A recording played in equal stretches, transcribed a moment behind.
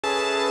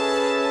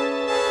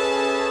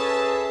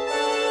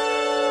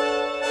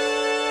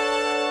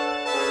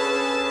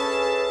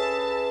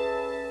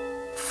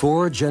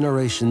4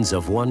 generations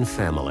of one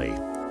family.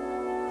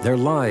 Their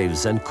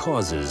lives and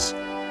causes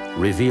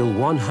reveal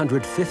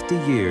 150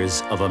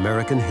 years of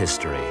American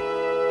history.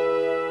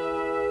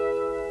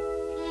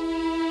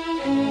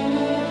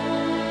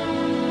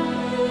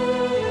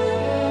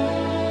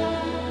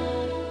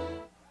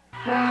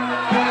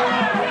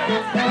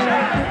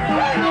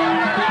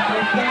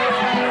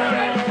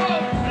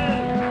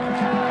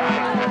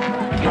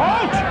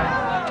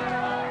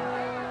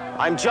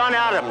 I'm John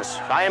Adams.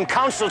 I am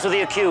counsel to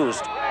the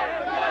accused.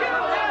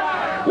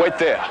 Wait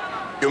there.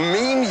 You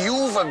mean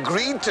you've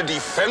agreed to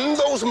defend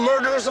those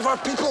murderers of our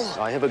people?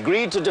 I have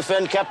agreed to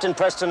defend Captain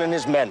Preston and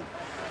his men.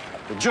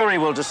 The jury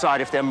will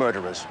decide if they're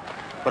murderers,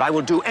 but I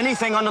will do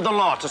anything under the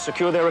law to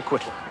secure their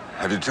acquittal.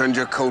 Have you turned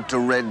your coat to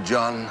red,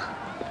 John?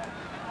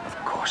 Of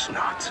course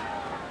not.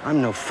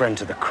 I'm no friend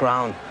to the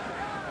Crown.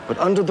 But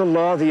under the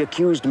law, the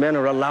accused men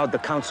are allowed the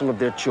counsel of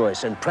their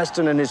choice, and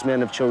Preston and his men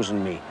have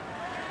chosen me.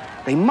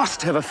 They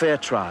must have a fair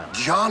trial.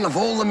 John, of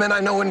all the men I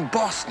know in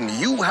Boston,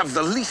 you have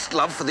the least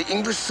love for the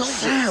English soldiers.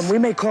 Sam, we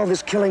may call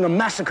this killing a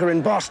massacre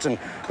in Boston,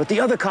 but the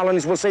other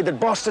colonies will say that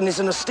Boston is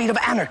in a state of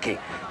anarchy,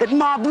 that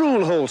mob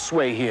rule holds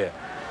sway here.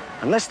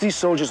 Unless these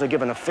soldiers are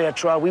given a fair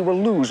trial, we will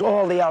lose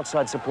all the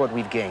outside support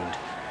we've gained.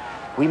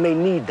 We may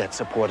need that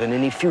support in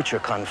any future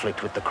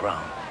conflict with the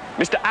Crown.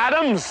 Mr.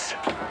 Adams!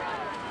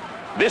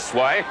 This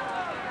way.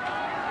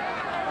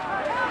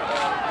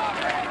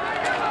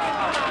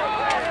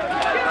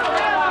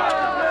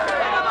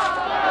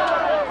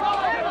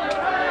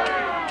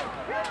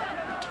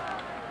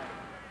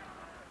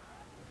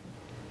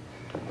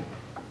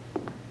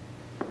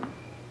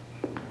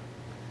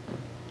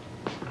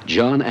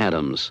 John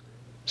Adams,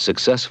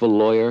 successful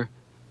lawyer,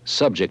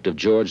 subject of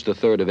George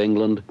III of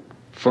England,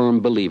 firm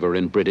believer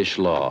in British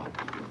law.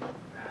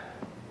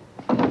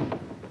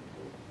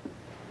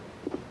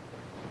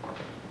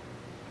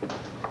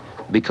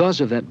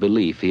 Because of that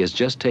belief, he has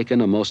just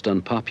taken a most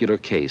unpopular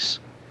case.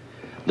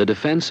 The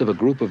defense of a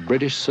group of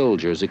British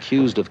soldiers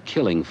accused of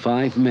killing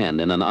 5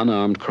 men in an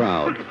unarmed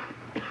crowd.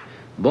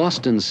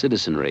 Boston's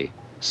citizenry,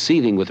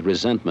 seething with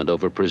resentment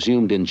over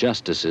presumed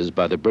injustices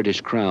by the British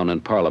Crown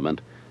and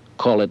Parliament,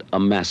 call it a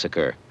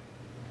massacre.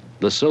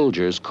 The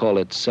soldiers call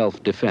it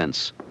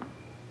self-defense.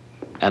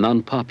 An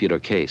unpopular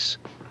case,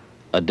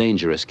 a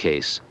dangerous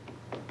case,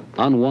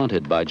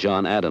 unwanted by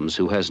John Adams,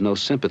 who has no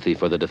sympathy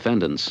for the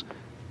defendants,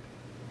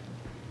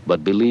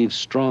 but believes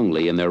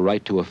strongly in their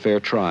right to a fair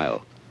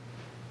trial.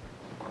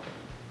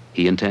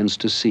 He intends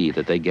to see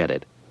that they get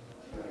it.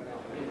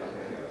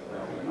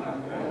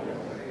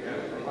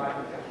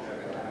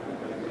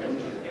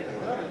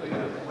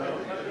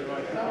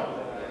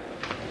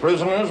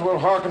 Prisoners will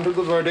hearken to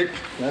the verdict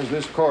as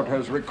this court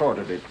has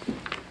recorded it.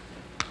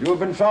 You have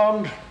been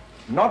found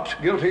not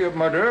guilty of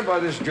murder by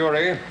this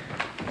jury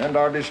and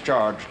are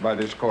discharged by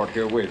this court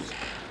herewith.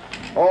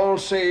 All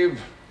save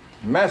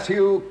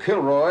Matthew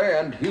Kilroy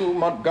and Hugh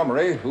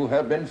Montgomery, who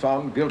have been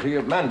found guilty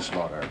of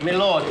manslaughter. My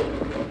lord,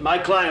 my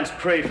clients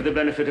pray for the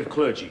benefit of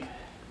clergy.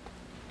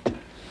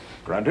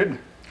 Granted.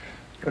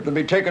 It will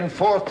be taken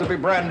forth to be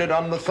branded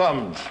on the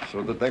thumbs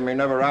so that they may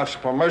never ask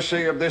for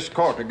mercy of this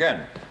court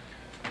again.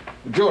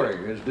 The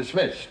jury is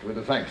dismissed with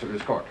the thanks of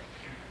this court.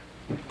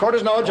 Court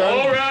is now adjourned.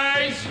 All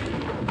rise!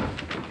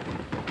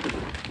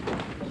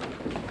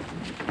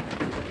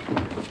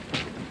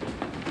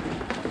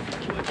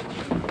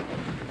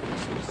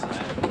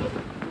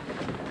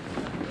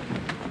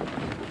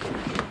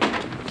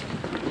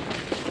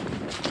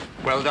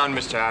 Well done,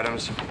 Mr.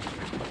 Adams.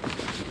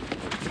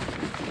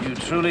 You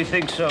truly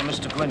think so,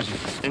 Mr.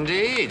 Quincy?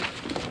 Indeed.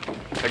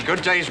 A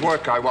good day's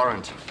work, I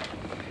warrant.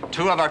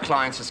 2 of our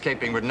clients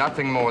escaping with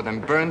nothing more than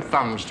burned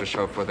thumbs to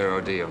show for their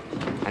ordeal,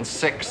 and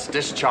 6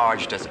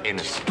 discharged as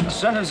innocent. A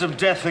sentence of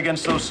death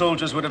against those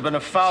soldiers would have been a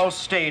foul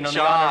stain on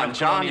the honor of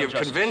John, colonial you've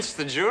justice. convinced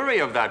the jury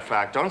of that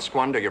fact. Don't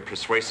squander your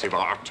persuasive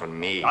art on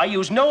me. I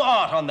use no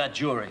art on that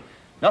jury.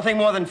 Nothing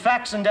more than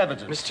facts and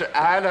evidence. Mr.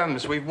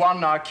 Adams, we've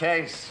won our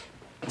case.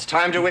 It's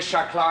time to wish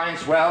our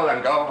clients well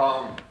and go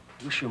home.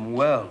 Wish them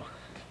well.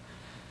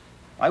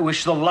 I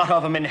wish the lot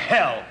of them in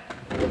hell.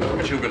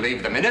 But you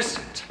believe them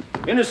innocent?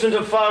 Innocent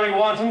of firing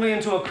wantonly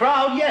into a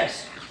crowd,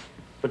 yes.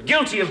 But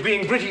guilty of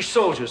being British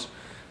soldiers,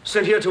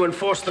 sent here to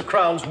enforce the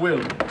Crown's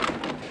will.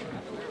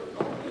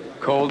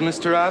 Cold,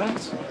 Mr.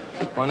 Adams?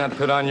 Why not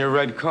put on your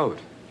red coat?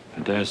 I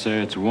dare say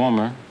it's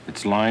warmer.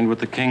 It's lined with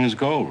the King's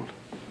gold.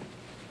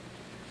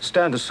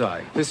 Stand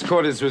aside. This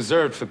court is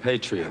reserved for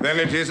patriots.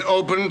 Then it is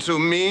open to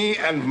me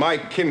and my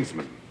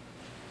kinsmen.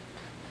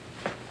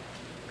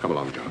 Come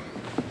along, John.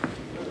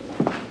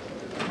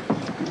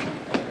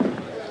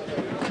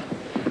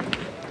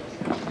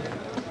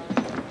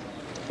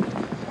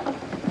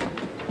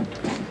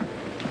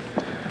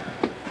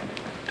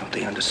 Don't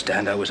they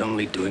understand I was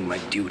only doing my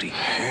duty?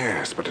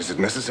 Yes, but is it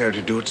necessary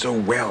to do it so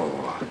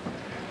well?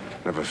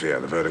 Never fear,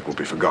 the verdict will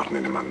be forgotten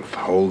in a month.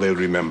 All they'll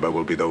remember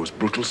will be those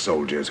brutal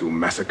soldiers who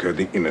massacred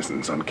the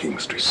innocents on King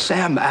Street.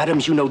 Sam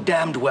Adams, you know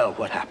damned well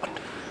what happened.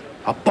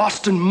 A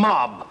Boston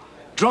mob,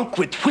 drunk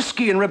with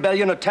whiskey and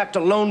rebellion, attacked a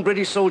lone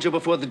British soldier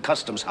before the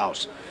customs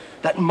house.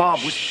 That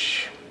mob was...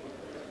 Shh.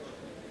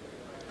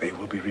 They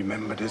will be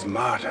remembered as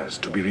martyrs,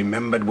 to be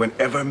remembered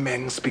whenever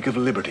men speak of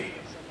liberty.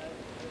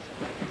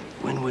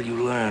 When will you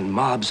learn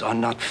mobs are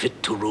not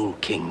fit to rule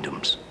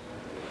kingdoms?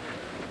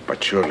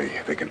 But surely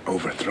they can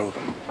overthrow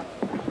them.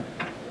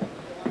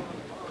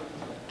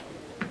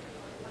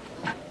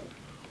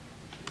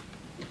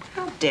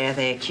 How dare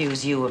they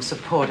accuse you of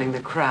supporting the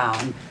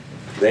crown?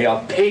 They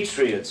are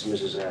patriots,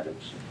 Mrs.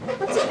 Adams.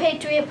 What's a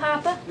patriot,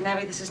 Papa?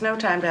 Navy, this is no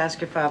time to ask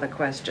your father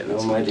questions.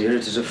 No, my dear,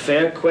 it is a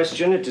fair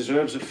question. It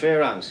deserves a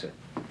fair answer.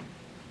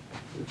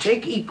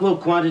 Take equal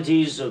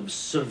quantities of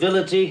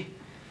civility,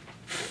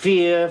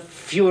 fear,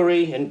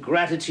 fury, and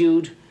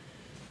gratitude.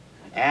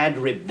 Add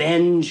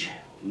revenge,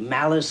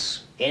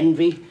 malice,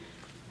 envy.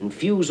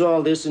 Infuse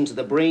all this into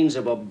the brains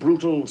of a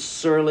brutal,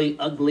 surly,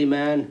 ugly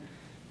man,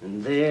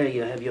 and there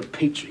you have your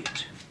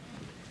patriot.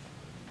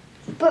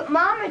 But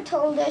Mama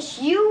told us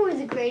you were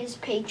the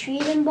greatest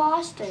patriot in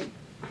Boston.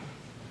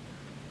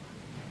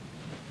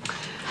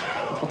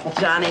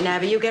 Johnny,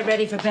 Navy, you get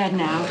ready for bed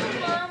now.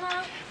 Mama.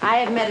 I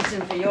have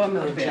medicine for your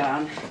mood,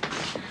 John.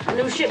 A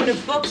new shipment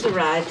of books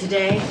arrived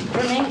today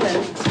from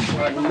England.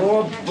 What,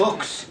 more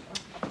books?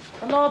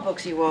 The law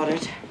books you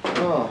ordered.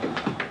 Oh.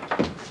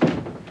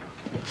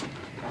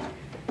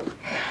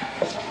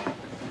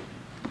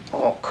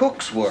 Oh,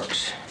 Cook's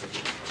Works.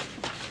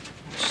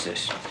 What's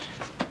this?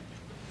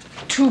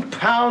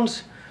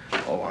 £2?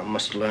 Oh, I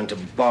must learn to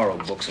borrow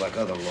books like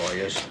other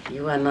lawyers.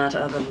 You are not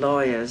other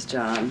lawyers,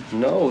 John.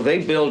 No, they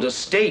build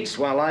estates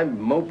while I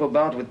mope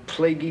about with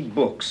plaguey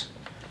books.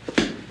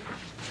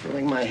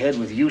 Filling my head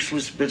with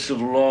useless bits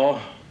of law.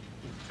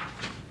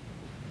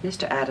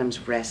 Mr.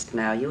 Adams, rest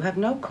now. You have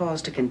no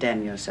cause to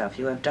condemn yourself.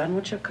 You have done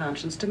what your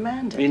conscience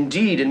demanded.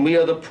 Indeed, and we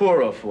are the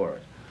poorer for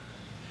it.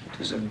 It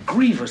is a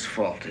grievous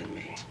fault in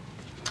me.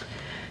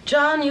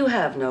 John, you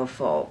have no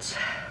faults.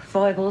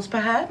 Foibles,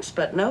 perhaps,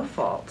 but no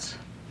faults.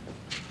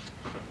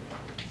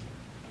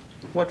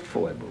 What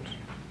foibles?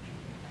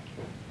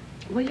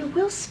 Well, you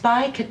will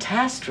spy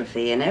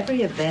catastrophe in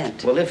every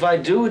event. Well, if I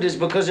do, it is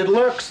because it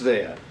lurks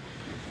there.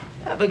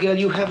 Abigail,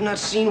 you have not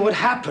seen what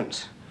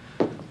happens.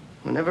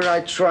 Whenever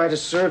I try to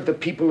serve the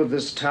people of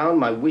this town,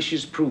 my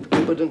wishes prove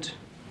impotent,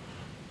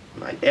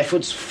 my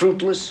efforts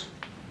fruitless.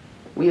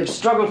 We have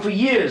struggled for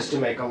years to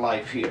make a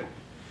life here.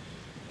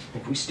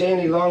 If we stay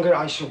any longer,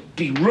 I shall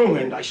be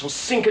ruined. I shall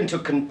sink into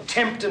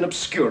contempt and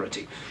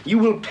obscurity. You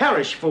will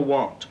perish for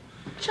want.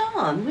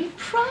 John, we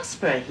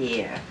prosper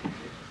here.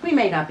 We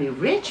may not be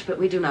rich, but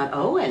we do not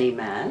owe any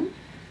man.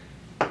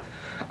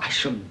 I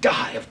shall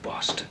die of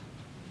Boston.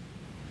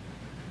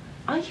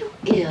 Are you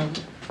ill?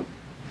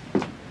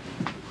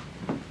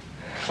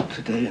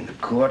 Today in the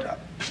court,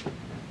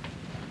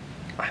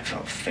 I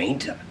felt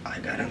faint. I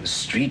got on the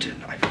street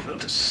and I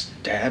felt a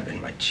stab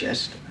in my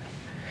chest.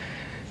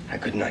 I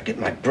could not get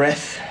my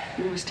breath.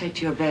 You must take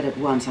to your bed at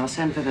once. I'll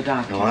send for the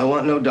doctor. No, I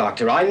want no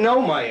doctor. I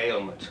know my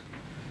ailment.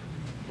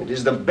 It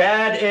is the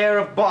bad air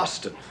of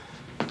Boston.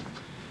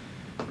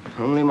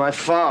 Only my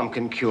farm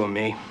can cure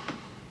me.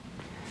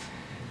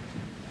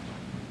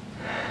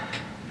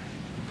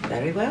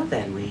 Very well,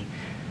 then.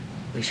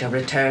 We shall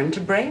return to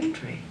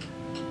Braintree.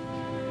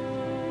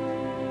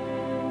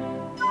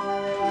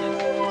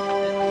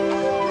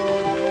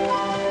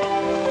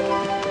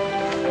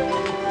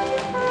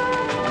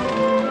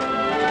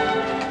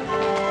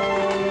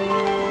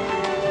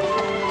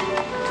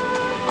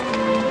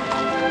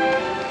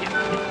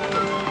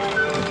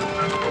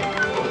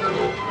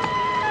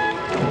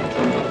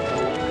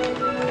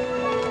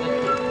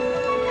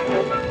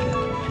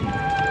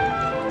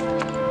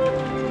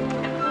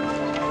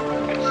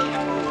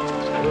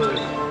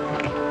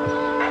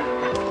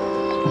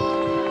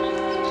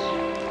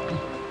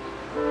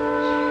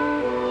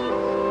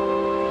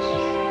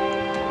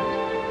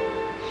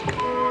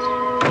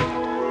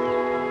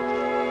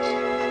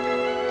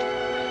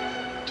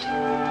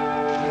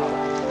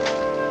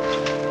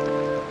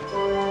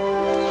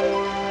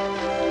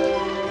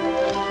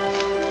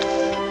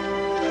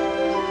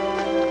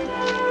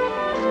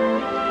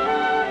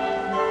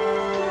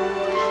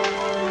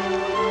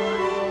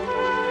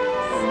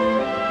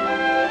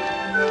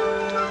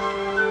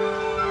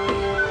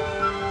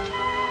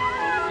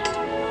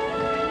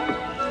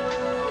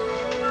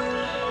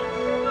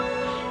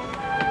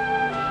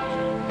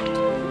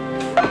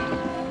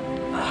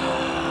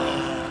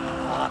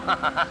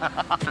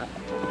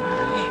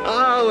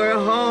 Oh, we're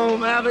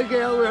home,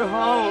 Abigail, we're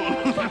home.